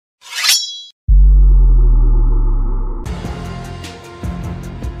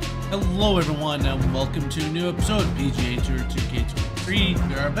Hello everyone and welcome to a new episode of PGA Tour 2K23.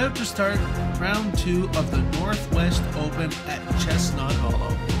 We are about to start round 2 of the Northwest Open at Chestnut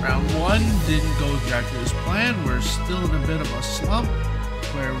Hollow. Round 1 didn't go exactly as planned. We're still in a bit of a slump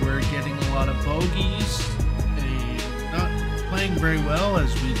where we're getting a lot of bogeys and not playing very well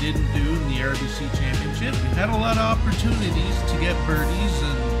as we didn't do in the RBC Championship. We had a lot of opportunities to get birdies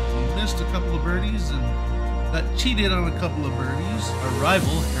and we missed a couple of birdies and got cheated on a couple of birdies. Our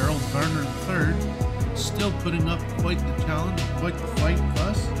rival, Harold Varner III, still putting up quite the challenge, quite the fight for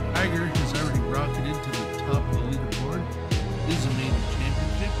us. Tiger has already rocketed into the top of the leaderboard. He's a major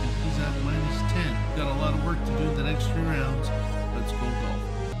championship and he's at -10. Got a lot of work to do in the next 3 rounds. Let's go golf.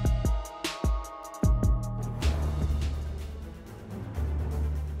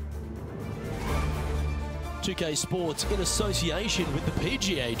 2K Sports, in association with the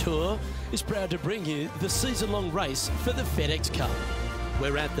PGA Tour, is proud to bring you the season-long race for the FedEx Cup.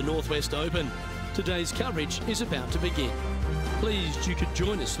 We're at the Northwest Open. Today's coverage is about to begin. Pleased you could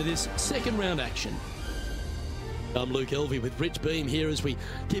join us for this second round action. I'm Luke Elvey with Rich Beam here as we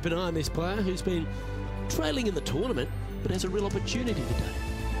keep an eye on this player who's been trailing in the tournament but has a real opportunity today.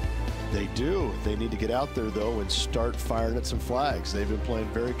 They do. They need to get out there, though, and start firing at some flags. They've been playing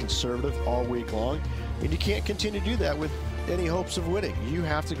very conservative all week long, and you can't continue to do that with any hopes of winning. You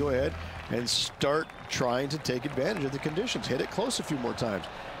have to go ahead and start trying to take advantage of the conditions. Hit it close a few more times.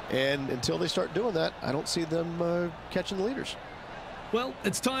 And until they start doing that, I don't see them catching the leaders. Well,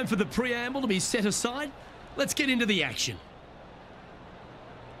 it's time for the preamble to be set aside. Let's get into the action.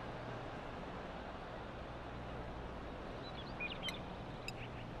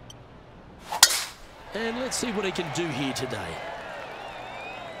 And let's see what he can do here today.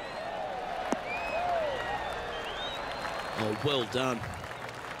 Oh, well done.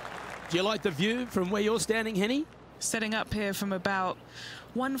 Do you like the view from where you're standing, Henny? Setting up here from about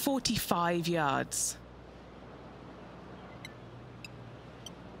 145 yards.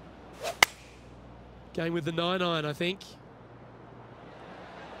 Going with the 9-iron, I think.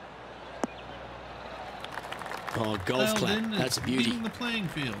 Oh, golf clap. That's a beauty. The playing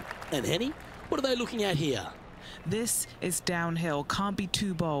field. And Henny, what are they looking at here? This is downhill. Can't be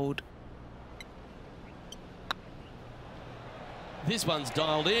too bold. This one's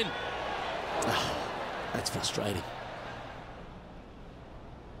dialed in. Oh, that's frustrating.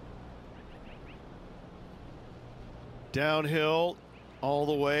 Downhill, all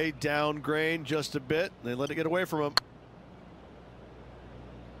the way, down grain just a bit. They let it get away from him.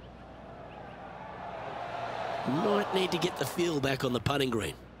 Might need to get the feel back on the putting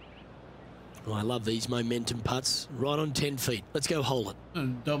green. Oh, I love these momentum putts. Right on 10 feet. Let's go hole it. A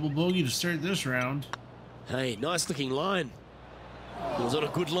double bogey to start this round. Hey, nice looking line. It was on a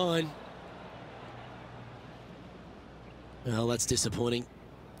good line. Well, that's disappointing.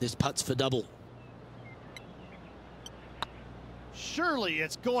 This putt's for double. Surely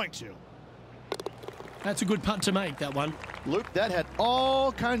it's going to. That's a good putt to make, that one. Luke, that had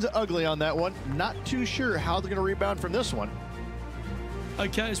all kinds of ugly on that one. Not too sure how they're going to rebound from this one.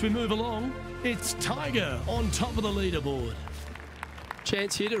 Okay, as we move along, it's Tiger on top of the leaderboard.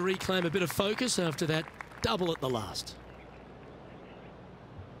 Chance here to reclaim a bit of focus after that double at the last.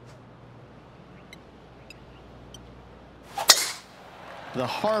 The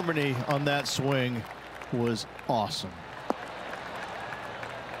harmony on that swing was awesome.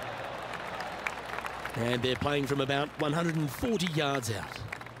 And they're playing from about 140 yards out.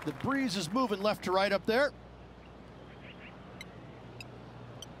 The breeze is moving left to right up there.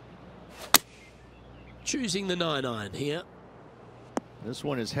 Choosing the 9-iron here. This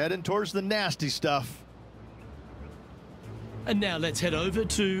one is heading towards the nasty stuff. And now let's head over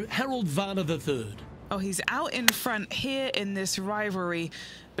to Harold Varner III. Oh, he's out in front here in this rivalry,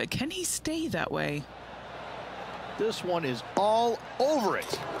 but can he stay that way? This one is all over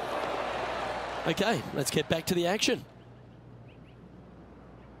it. Okay, let's get back to the action.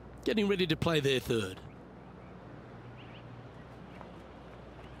 Getting ready to play their third.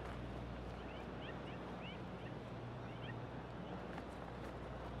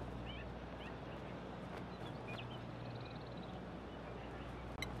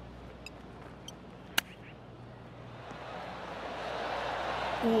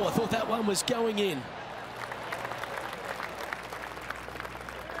 Oh, I thought that one was going in.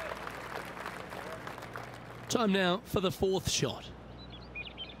 Time now for the 4th shot.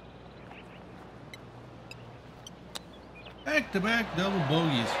 Back-to-back double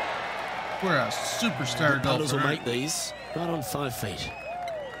bogeys. We're a superstar golfer. Putters will make these right on 5 feet.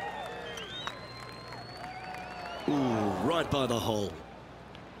 Ooh, right by the hole.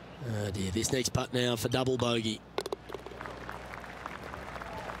 Oh dear, this next putt now for double bogey.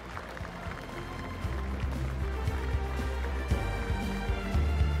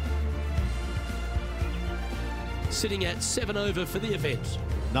 sitting at 7 over for the event.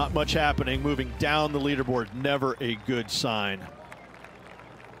 Not much happening, moving down the leaderboard, never a good sign.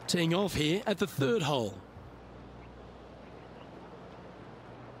 Teeing off here at the 3rd hole.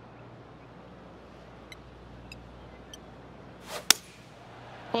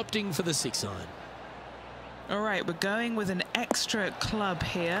 Opting for the 6 iron. All right, we're going with an extra club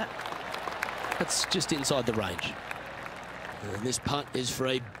here. That's just inside the range. And this putt is for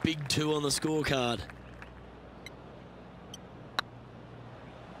a big 2 on the scorecard.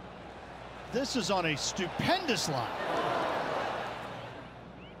 This is on a stupendous line.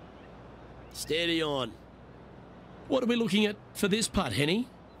 Steady on. What are we looking at for this putt, Henny?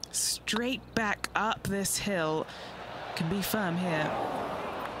 Straight back up this hill. Can be firm here.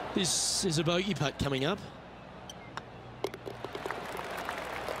 This is a bogey putt coming up.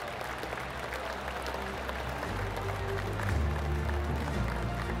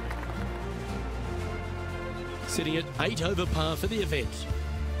 Sitting at 8 over par for the event.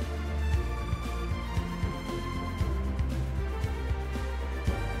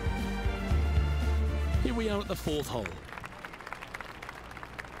 Here we are at the 4th hole.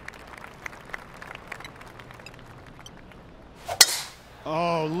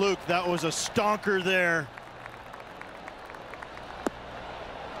 Oh, Luke, that was a stonker there.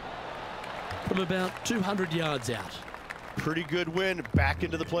 From about 200 yards out. Pretty good wind back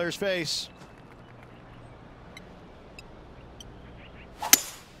into the player's face.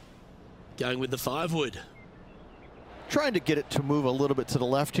 Going with the 5 wood. Trying to get it to move a little bit to the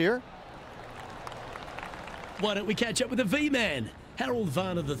left here. Why don't we catch up with the V-man, Harold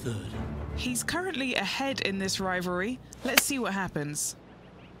Varner III. He's currently ahead in this rivalry. Let's see what happens.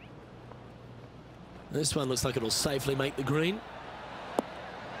 This one looks like it'll safely make the green.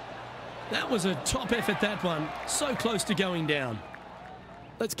 That was a top effort, that one. So close to going down.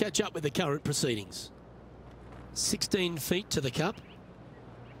 Let's catch up with the current proceedings. 16 feet to the cup.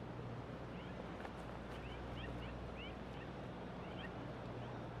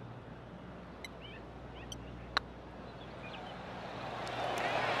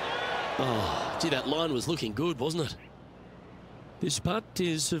 Oh, gee, that line was looking good, wasn't it? This putt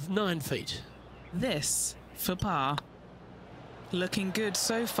is of 9 feet. This for par. Looking good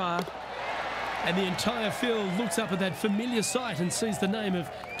so far. And the entire field looks up at that familiar sight and sees the name of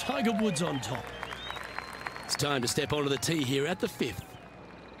Tiger Woods on top. It's time to step onto the tee here at the 5th.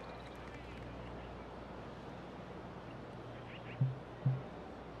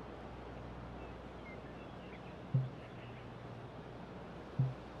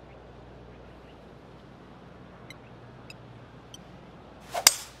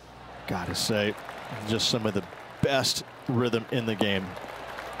 Gotta say, just some of the best rhythm in the game.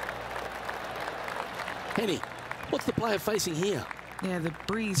 Henny, what's the player facing here? Yeah, the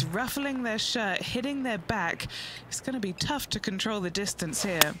breeze ruffling their shirt, hitting their back. It's going to be tough to control the distance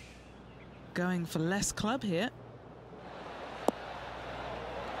here. Going for less club here.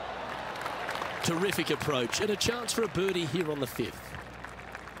 Terrific approach and a chance for a birdie here on the 5th.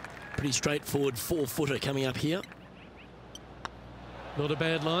 Pretty straightforward 4-footer coming up here. Not a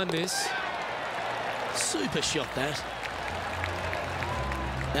bad line, this. Super shot, that.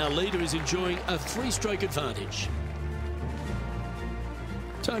 Our leader is enjoying a 3-stroke advantage.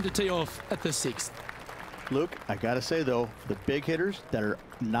 Time to tee off at the 6th. Luke, I gotta say though, the big hitters that are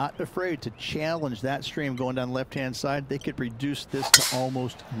not afraid to challenge that stream going down the left-hand side, they could reduce this to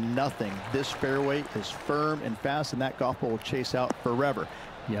almost nothing. This fairway is firm and fast, and that golf ball will chase out forever.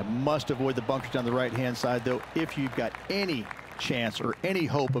 You must avoid the bunkers down the right-hand side though, if you've got any chance or any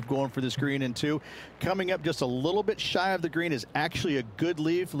hope of going for this green in 2. Coming up just a little bit shy of the green is actually a good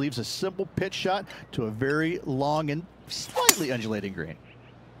leave. Leaves a simple pitch shot to a very long and slightly undulating green.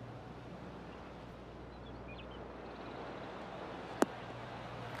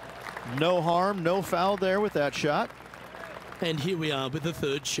 No harm, no foul there with that shot. And here we are with the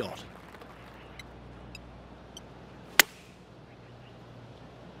 3rd shot.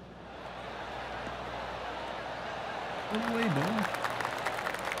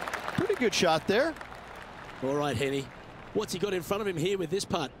 Pretty good shot there. All right, Henny. What's he got in front of him here with this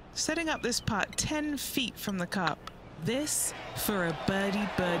putt? Setting up this putt 10 feet from the cup. This for a birdie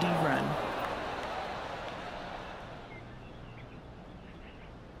run.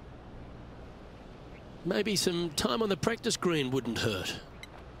 Maybe some time on the practice green wouldn't hurt.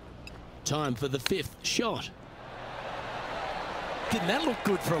 Time for the 5th shot. Didn't that look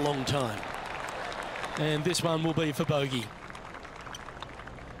good for a long time? And this one will be for bogey.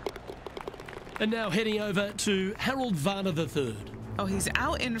 And now heading over to Harold Varner III. Oh, he's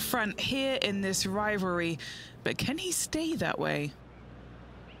out in front here in this rivalry, but can he stay that way?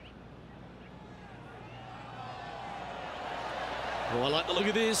 Oh, I like the look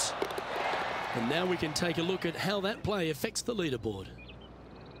of this. And now we can take a look at how that play affects the leaderboard.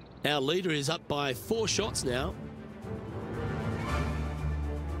 Our leader is up by 4 shots now.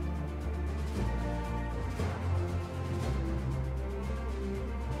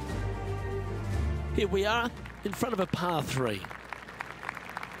 Here we are in front of a par 3.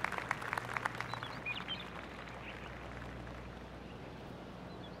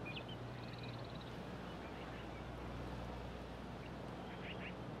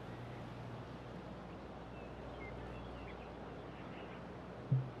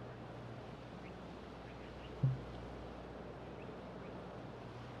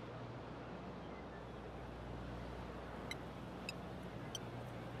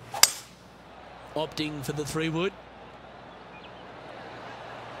 Opting for the 3-wood.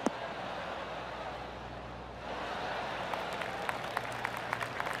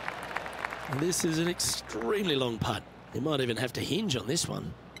 This is an extremely long putt. They might even have to hinge on this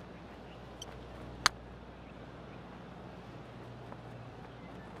one.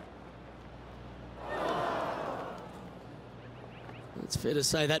 It's fair to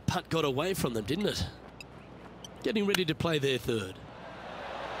say that putt got away from them, didn't it? Getting ready to play their 3rd.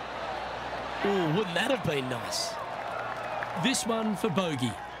 Oh, wouldn't that have been nice? This one for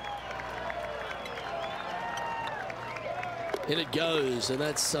bogey. In it goes, and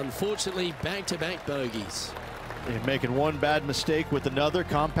that's unfortunately back-to-back bogeys. And making one bad mistake with another,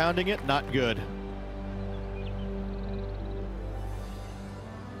 compounding it, not good.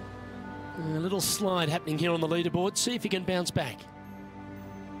 A little slide happening here on the leaderboard. See if he can bounce back.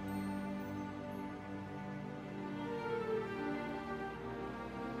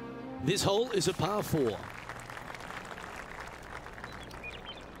 This hole is a par 4.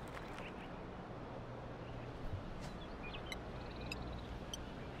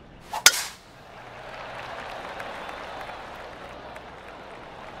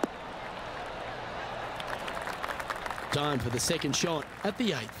 Time for the 2nd shot at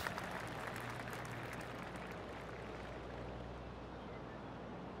the 8th.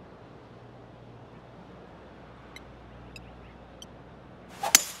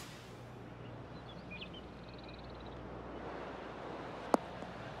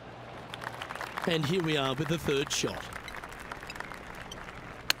 And here we are with the 3rd shot.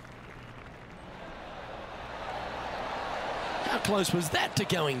 How close was that to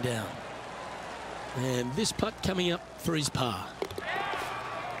going down? And this putt coming up for his par.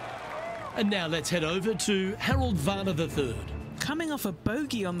 And now let's head over to Harold Varner III. Coming off a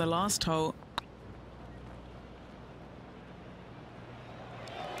bogey on the last hole.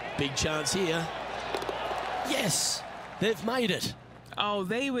 Big chance here. Yes, they've made it. Oh,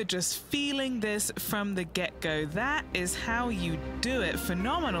 they were just feeling this from the get-go. That is how you do it.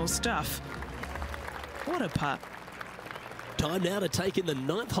 Phenomenal stuff. What a putt. Time now to take in the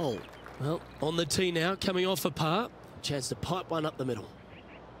 9th hole. Well, on the tee now, coming off a par. Chance to pipe one up the middle.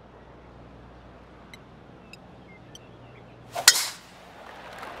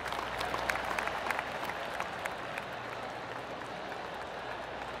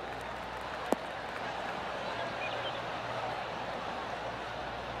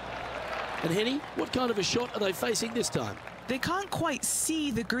 And Henny, what kind of a shot are they facing this time? They can't quite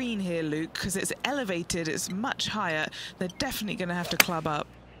see the green here, Luke, because it's elevated, it's much higher. They're definitely going to have to club up.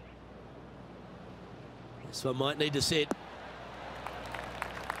 This one might need to sit.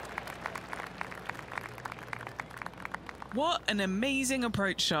 What an amazing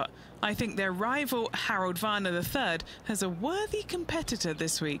approach shot. I think their rival, Harold Varner III, has a worthy competitor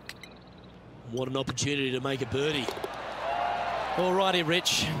this week. What an opportunity to make a birdie. Alrighty,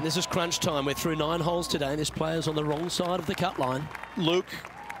 Rich, this is crunch time. We're through 9 holes today, and this player's on the wrong side of the cut line. Luke,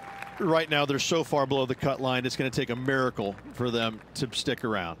 right now they're so far below the cut line, it's going to take a miracle for them to stick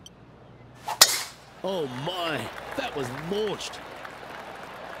around. Oh my, that was launched.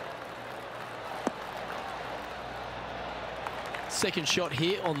 Second shot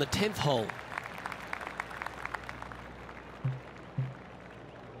here on the 10th hole.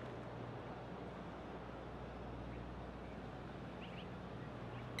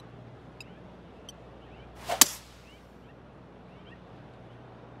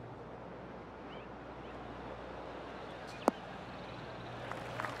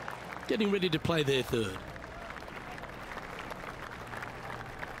 Getting ready to play their 3rd.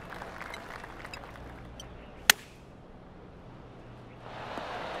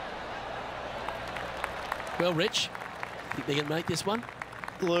 Well, Rich, think they can make this one?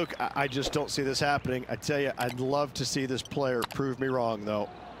 Luke, I just don't see this happening. I tell you, I'd love to see this player prove me wrong, though.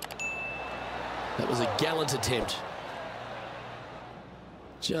 That was a gallant attempt.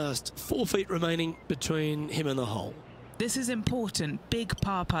 Just 4 feet remaining between him and the hole. This is important. Big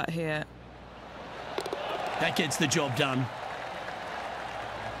par putt here. That gets the job done.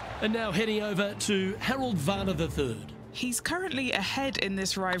 And now heading over to Harold Varner III. He's currently ahead in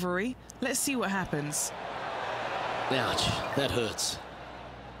this rivalry. Let's see what happens. Ouch, that hurts.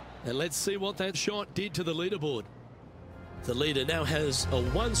 And let's see what that shot did to the leaderboard. The leader now has a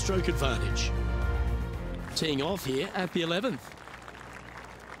one-stroke advantage. Teeing off here at the 11th.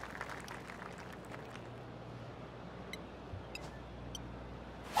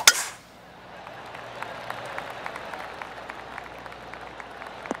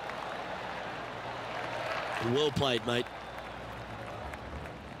 Well played, mate.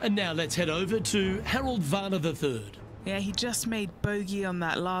 And now let's head over to Harold Varner III. Yeah, he just made bogey on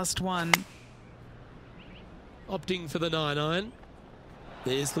that last one. Opting for the 9-iron.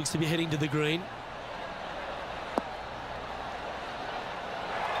 This looks to be heading to the green.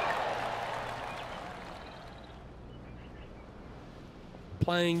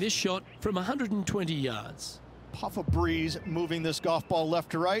 Playing this shot from 120 yards. Puff of breeze moving this golf ball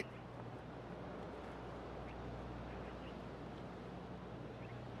left to right.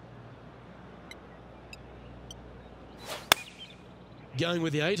 Going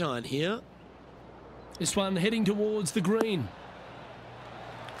with the 8-iron here. This one heading towards the green.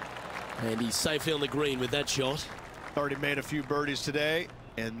 And he's safely on the green with that shot. Already made a few birdies today,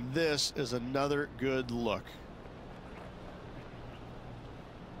 and this is another good look.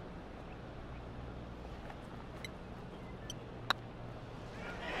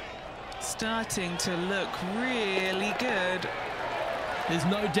 Starting to look really good. There's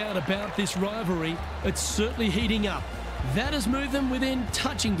no doubt about this rivalry. It's certainly heating up. That has moved them within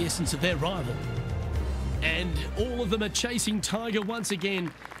touching distance of their rival. And all of them are chasing Tiger once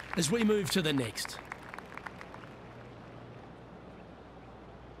again as we move to the next.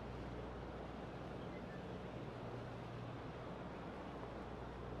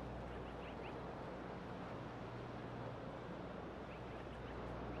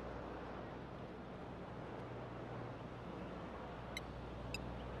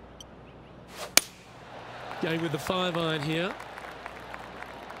 Going with the 5-iron here.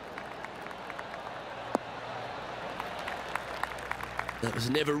 That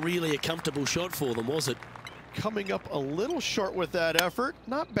was never really a comfortable shot for them, was it? Coming up a little short with that effort.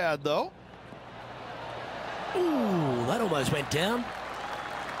 Not bad, though. Ooh, that almost went down.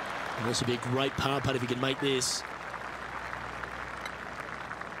 And this would be a great par putt if he can make this.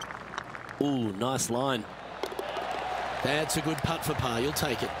 Ooh, nice line. That's a good putt for par. You'll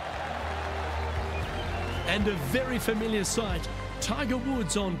take it. And a very familiar sight, Tiger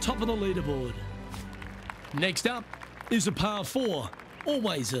Woods on top of the leaderboard. Next up is a par 4,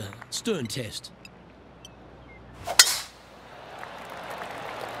 always a stern test.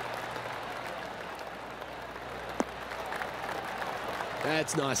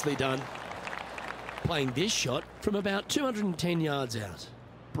 That's nicely done. Playing this shot from about 210 yards out.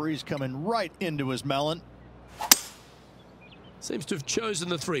 Breeze coming right into his melon. Seems to have chosen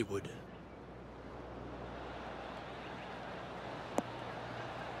the 3-wood.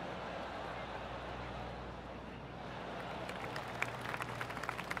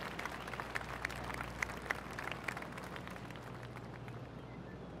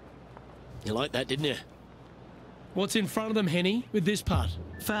 You like that, didn't you? What's in front of them, Henny, with this putt?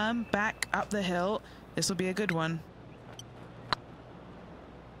 Firm back up the hill. This will be a good one.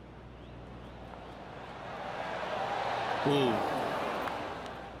 Ooh.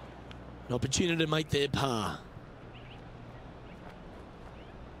 An opportunity to make their par.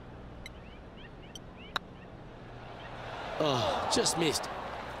 Oh, just missed.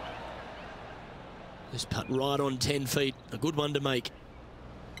 This putt right on 10 feet. A good one to make.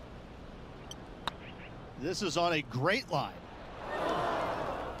 This is on a great line.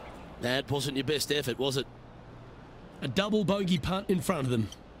 That wasn't your best effort, was it? A double bogey putt in front of them.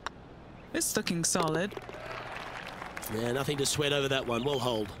 It's looking solid. Yeah, nothing to sweat over that one. Well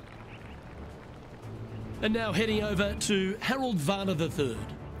hold. And now heading over to Harold Varner III.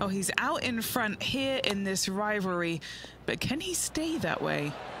 Oh, he's out in front here in this rivalry, but can he stay that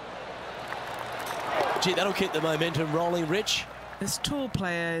way? Gee, that'll keep the momentum rolling, Rich. This tour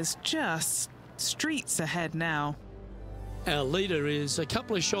player is just streets ahead now. Our leader is a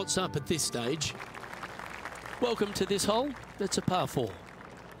couple of shots up at this stage. Welcome to this hole. That's a par 4.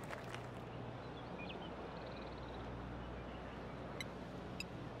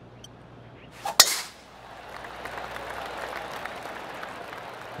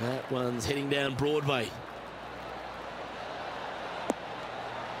 That one's heading down Broadway.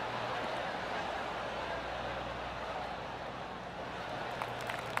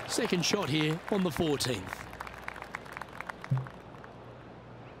 Second shot here on the 14th.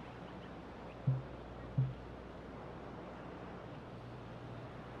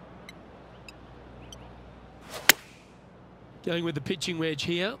 Going with the pitching wedge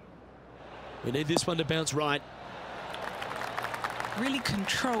here. We need this one to bounce right. Really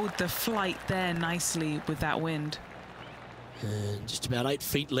controlled the flight there nicely with that wind. And just about 8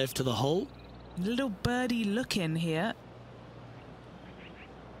 feet left to the hole. Little birdie look in here.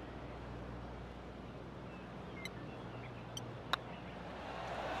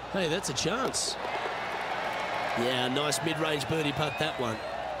 Hey, that's a chance. Yeah, nice mid-range birdie putt, that one.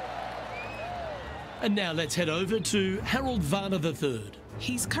 And now let's head over to Harold Varner III.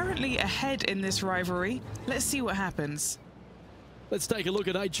 He's currently ahead in this rivalry. Let's see what happens. Let's take a look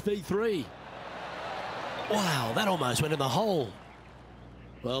at HV3. Wow, that almost went in the hole.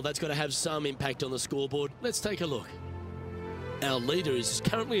 Well, that's got to have some impact on the scoreboard. Let's take a look. Our leader is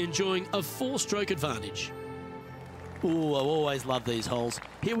currently enjoying a 4-stroke advantage. Ooh, I always love these holes.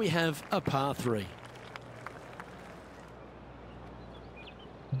 Here we have a par 3.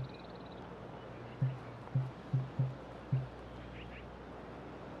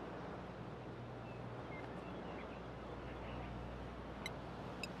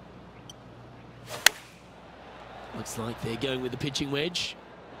 Looks like they're going with the pitching wedge.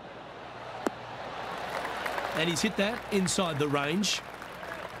 And he's hit that inside the range.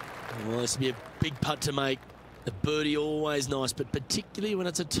 Well, this will be a big putt to make. A birdie always nice, but particularly when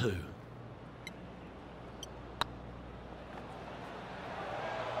it's a 2.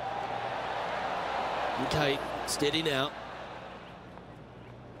 Okay, steady now.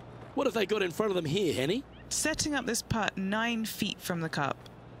 What have they got in front of them here, Henny? Setting up this putt 9 feet from the cup.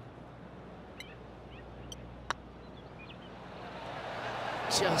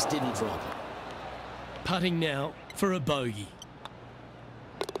 Just didn't drop. Putting now for a bogey.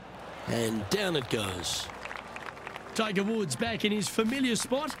 And down it goes. Tiger Woods back in his familiar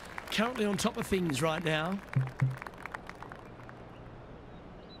spot, currently on top of things right now.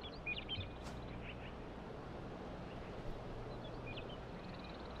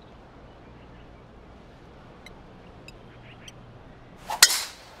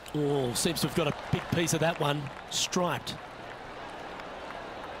 Oh, seems to have got a big piece of that one. Striped.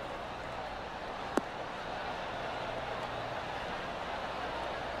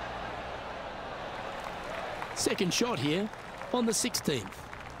 Second shot here on the 16th.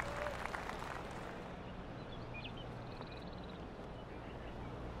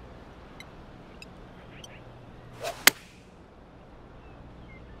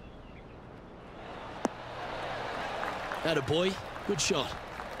 Attaboy, good shot.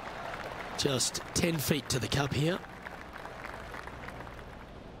 Just 10 feet to the cup here.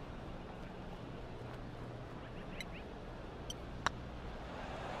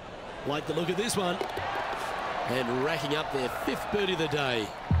 Like the look of this one. And racking up their 5th birdie of the day.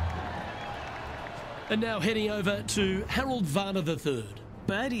 And now heading over to Harold Varner III.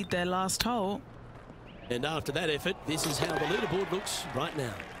 Birdied their last hole. And after that effort, this is how the leaderboard looks right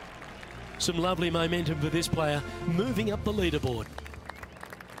now. Some lovely momentum for this player, moving up the leaderboard.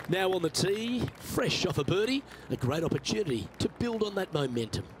 Now on the tee, fresh off a birdie, a great opportunity to build on that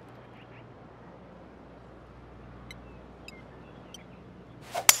momentum.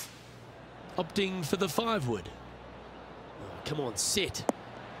 Opting for the 5-wood. Oh, come on, sit.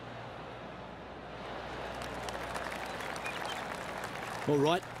 All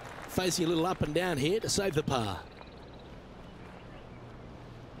right, facing a little up and down here to save the par.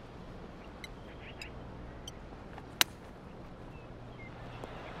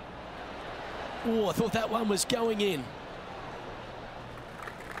 Oh, I thought that one was going in.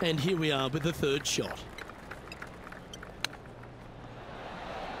 And here we are with the 3rd shot.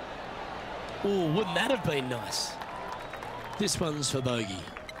 Oh, wouldn't that have been nice? This one's for bogey.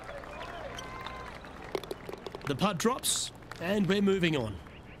 The putt drops, and we're moving on.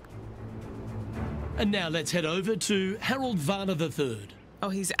 And now let's head over to Harold Varner III. Oh,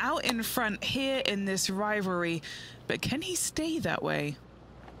 he's out in front here in this rivalry, but can he stay that way?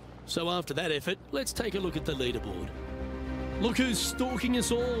 So after that effort, let's take a look at the leaderboard. Look who's stalking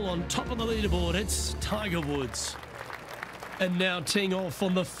us all on top of the leaderboard. It's Tiger Woods. And now teeing off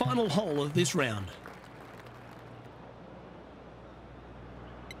on the final hole of this round.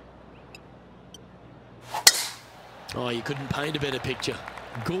 Oh, you couldn't paint a better picture.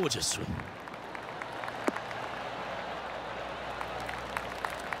 Gorgeous swing.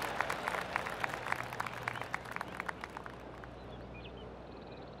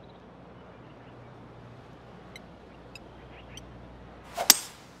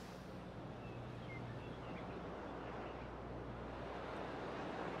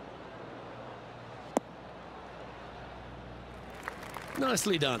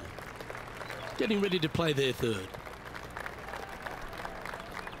 Nicely done. Getting ready to play their 3rd.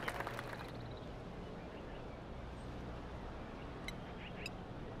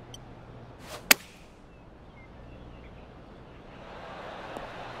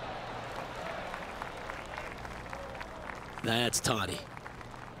 That's tidy.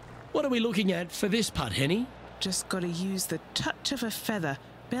 What are we looking at for this putt, Henny? Just got to use the touch of a feather.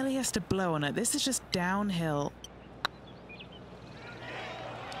 Barely has to blow on it. This is just downhill.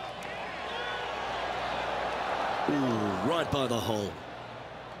 Ooh, right by the hole.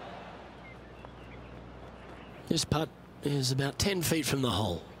 This putt is about 10 feet from the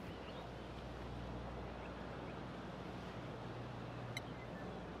hole.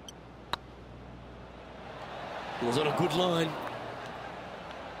 Was on a good line.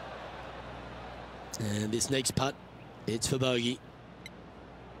 And this next putt, it's for bogey.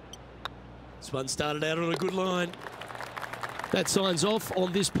 This one started out on a good line. That signs off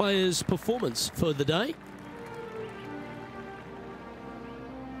on this player's performance for the day.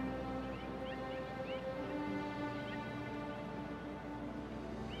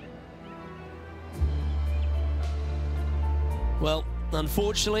 Well,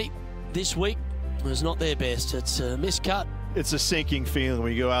 unfortunately, this week was not their best. It's a miscut. It's a sinking feeling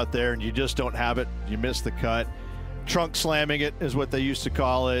when you go out there and you just don't have it. You miss the cut. Trunk slamming it is what they used to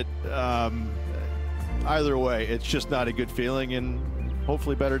call it. Either way, it's just not a good feeling, and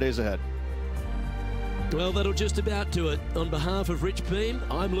hopefully better days ahead. Well, that'll just about do it. On behalf of Rich Beam,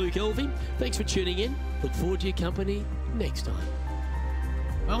 I'm Luke Elvey. Thanks for tuning in. Look forward to your company next time.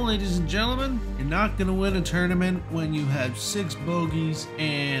 Well, ladies and gentlemen, you're not going to win a tournament when you have 6 bogeys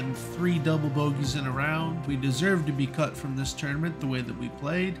and 3 double bogeys in a round. We deserve to be cut from this tournament the way that we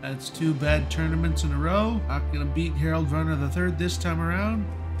played. That's 2 bad tournaments in a row. Not going to beat Harold Runner III this time around.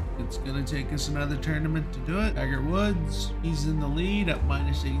 It's going to take us another tournament to do it. Tiger Woods, he's in the lead at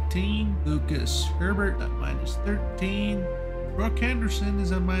 -18. Lucas Herbert at -13. Brooke Henderson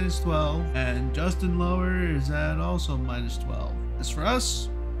is at -12. And Justin Lower is at also -12. As for us,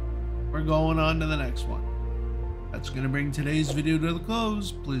 we're going on to the next one. That's going to bring today's video to the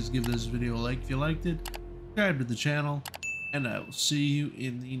close. Please give this video a like if you liked it. Subscribe to the channel. And I will see you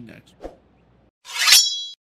in the next one.